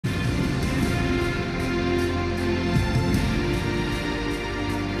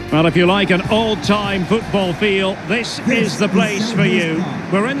Well, if you like an old-time football feel, this is the place for you.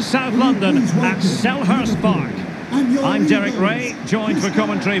 We're in South London at Selhurst Park. I'm Derek Ray, joined for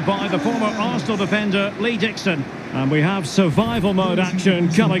commentary by the former Arsenal defender Lee Dixon. And we have survival mode action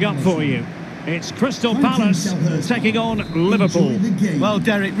coming up for you. It's Crystal Palace taking on Liverpool. Well,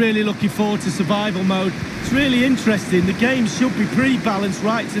 Derek, really looking forward to survival mode. It's really interesting. The game should be pretty balanced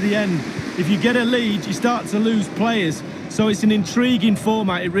right to the end. If you get a lead, you start to lose players. So it's an intriguing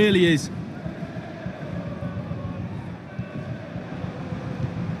format, it really is.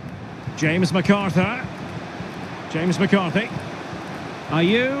 James McArthur. James McCarthy.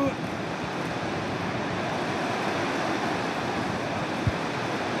 Ayew.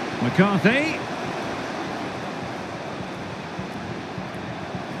 McCarthy.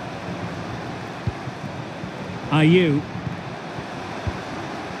 Ayew.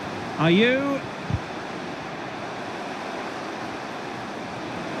 Ayew.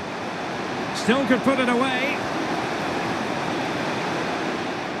 Still could put it away.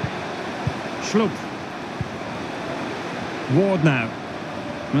 Schlupp. Ward now.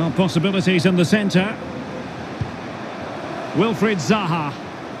 Well, possibilities in the centre. Wilfried Zaha.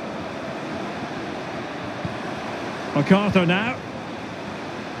 MacArthur now.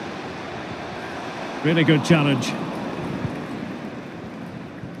 Really good challenge.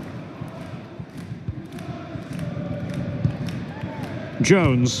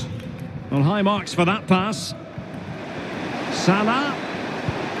 Jones. Well, high marks for that pass. Salah.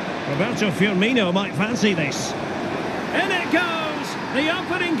 Roberto Firmino might fancy this. In it goes! The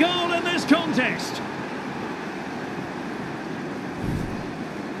opening goal in this contest.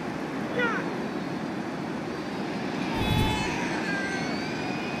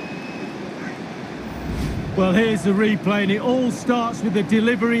 Well, here's the replay, and it all starts with the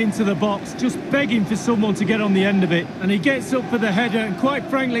delivery into the box, just begging for someone to get on the end of it. And he gets up for the header, and quite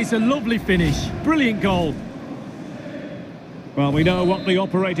frankly, it's a lovely finish. Brilliant goal. Well, we know what the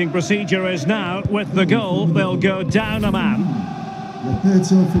operating procedure is now. With the goal, they'll go down a man.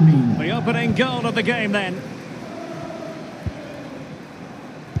 The opening goal of the game then.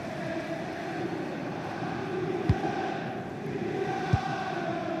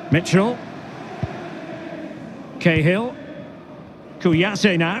 Mitchell. Cahill.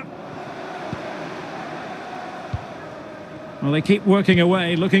 Kouyaté now. Well, they keep working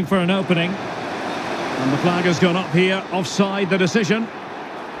away, looking for an opening. And the flag has gone up here, offside the decision.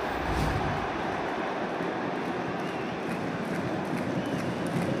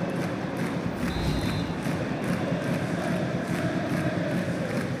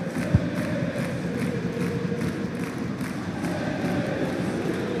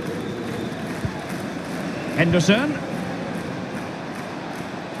 Henderson.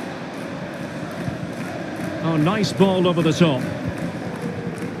 Oh, nice ball over the top.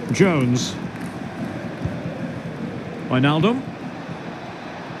 Jones. Wijnaldum.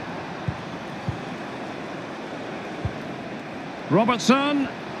 Robertson.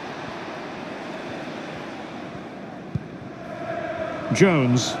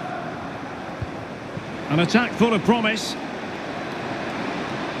 Jones. An attack full of promise.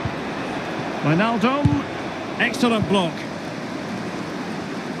 Wijnaldum. Excellent block.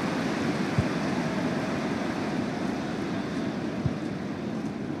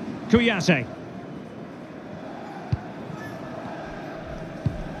 Kouyaté.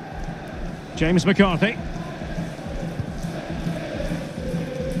 James McCarthy.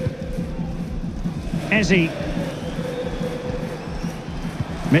 Eze.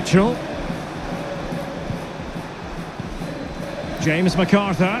 Mitchell. James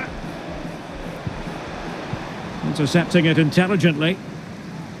McArthur. Intercepting it intelligently.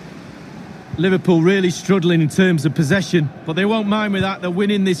 Liverpool really struggling in terms of possession, but they won't mind with that. They're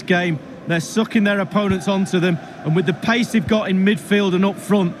winning this game. They're sucking their opponents onto them, and with the pace they've got in midfield and up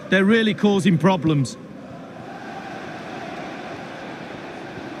front, they're really causing problems.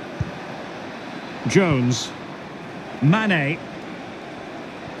 Jones. Mane.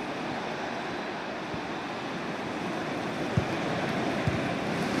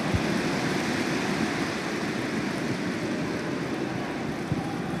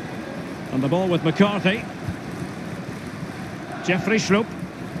 And the ball with McCarthy. Jeffrey Schlupp.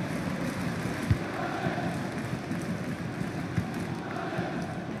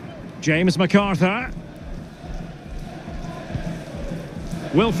 James McArthur.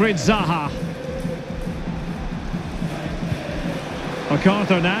 Wilfried Zaha.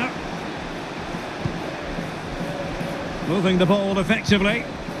 McArthur now. Moving the ball effectively.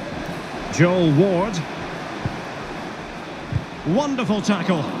 Joel Ward. Wonderful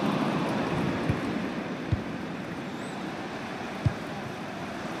tackle.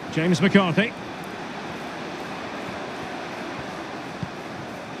 James McCarthy.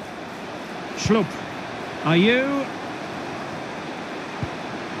 Schlupp. Ayew.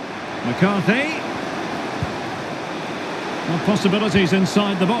 McCarthy. Well, possibilities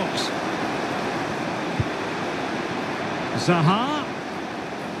inside the box. Zaha.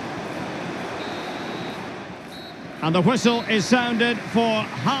 And the whistle is sounded for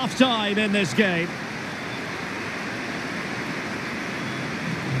half-time in this game.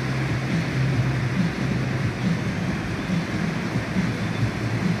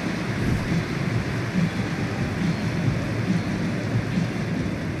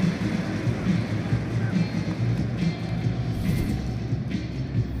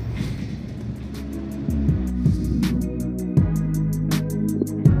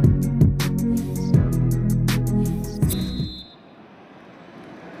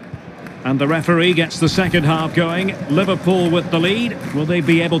 And the referee gets the second half going. Liverpool with the lead. Will they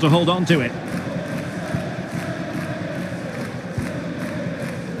be able to hold on to it?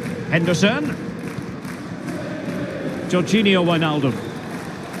 Henderson. Jorginho Wijnaldum.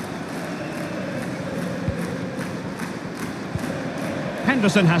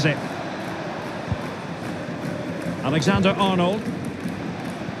 Henderson has it. Alexander-Arnold.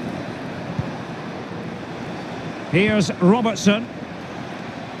 Here's Robertson.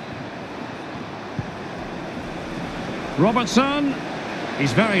 Robertson,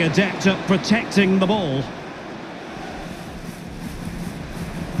 he's very adept at protecting the ball.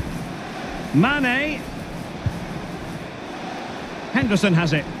 Mane. Henderson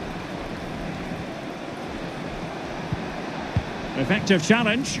has it. Effective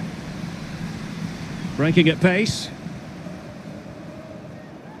challenge. Breaking at pace.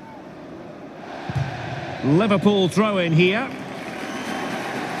 Liverpool throw in here.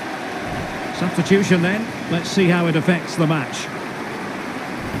 Substitution then. Let's see how it affects the match.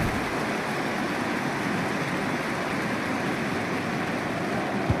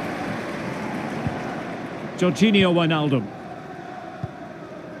 Jorginho Wijnaldum.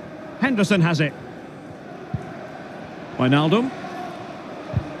 Henderson has it. Wijnaldum.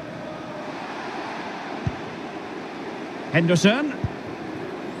 Henderson.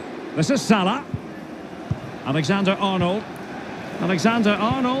 This is Salah. Alexander-Arnold.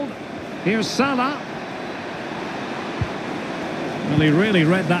 Alexander-Arnold. Here's Salah. Well, he really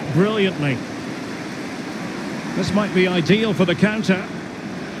read that brilliantly. This might be ideal for the counter.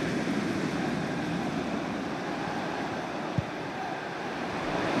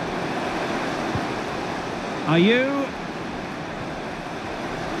 Ayew.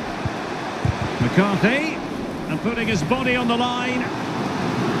 McCarthy. And putting his body on the line.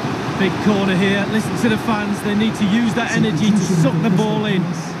 Big corner here. Listen to the fans. They need to use that energy to suck the ball in.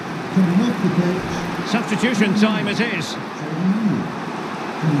 Substitution time it is.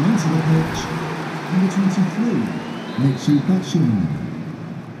 Coming onto the pitch, number 23, Mitchell Batchin.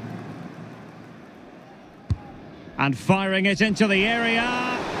 And firing it into the area.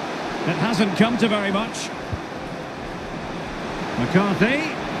 It hasn't come to very much. McCarthy.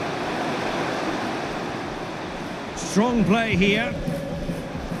 Strong play here.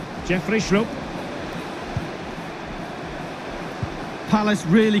 Jeffrey Schlupp. Palace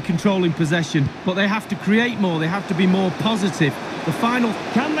really controlling possession, but they have to create more, they have to be more positive. The final...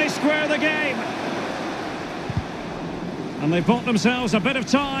 Can they square the game? And they've bought themselves a bit of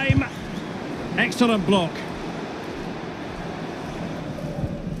time. Excellent block.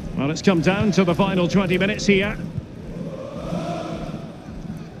 Well, it's come down to the final 20 minutes here.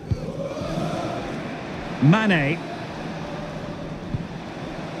 Mane.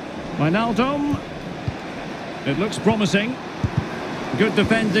 Wijnaldum. It looks promising. Good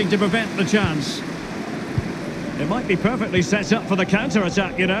defending to prevent the chance. It might be perfectly set up for the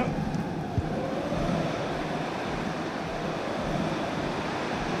counter-attack, you know.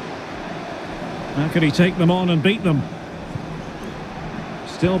 How can he take them on and beat them?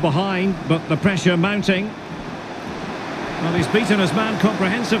 Still behind, but the pressure mounting. Well, he's beaten his man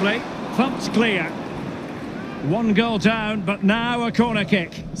comprehensively. Thumped clear. One goal down, but now a corner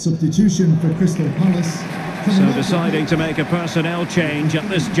kick. Substitution for Crystal Palace. So deciding to make a personnel change at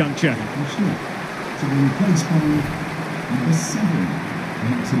this juncture. To be replaced by number 7,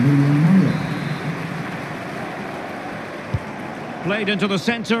 Maximilian Meyer. Played into the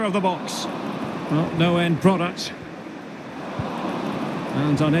centre of the box. Well, no end product.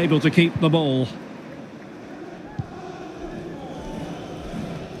 And unable to keep the ball.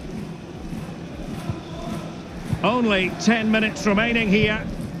 Only 10 minutes remaining here.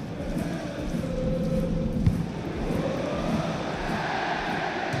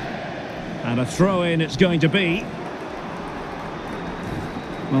 And a throw-in it's going to be.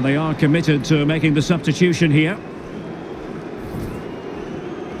 Well, they are committed to making the substitution here.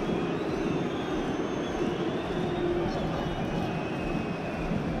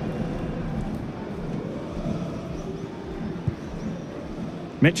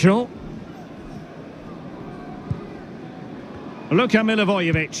 Mitchell. Luka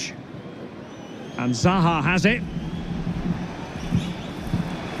Milivojevic. And Zaha has it.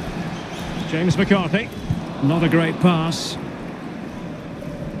 James McCarthy. Not a great pass.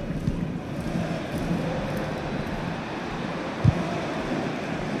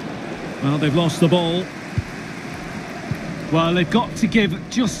 Well, they've lost the ball. Well, they've got to give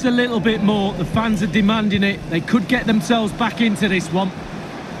just a little bit more. The fans are demanding it. They could get themselves back into this one.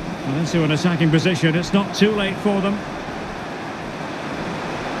 Well, into an attacking position. It's not too late for them.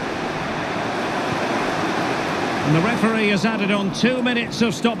 And the referee has added on 2 minutes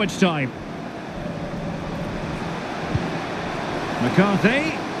of stoppage time.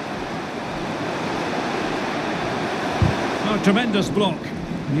 McCarthy. Oh, tremendous block.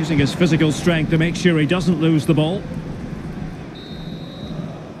 Using his physical strength to make sure he doesn't lose the ball.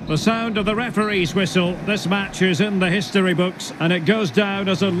 The sound of the referee's whistle. This match is in the history books and it goes down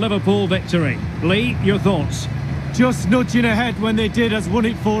as a Liverpool victory. Lee, your thoughts? Just nudging ahead when they did has won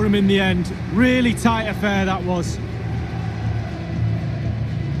it for him in the end. Really tight affair that was.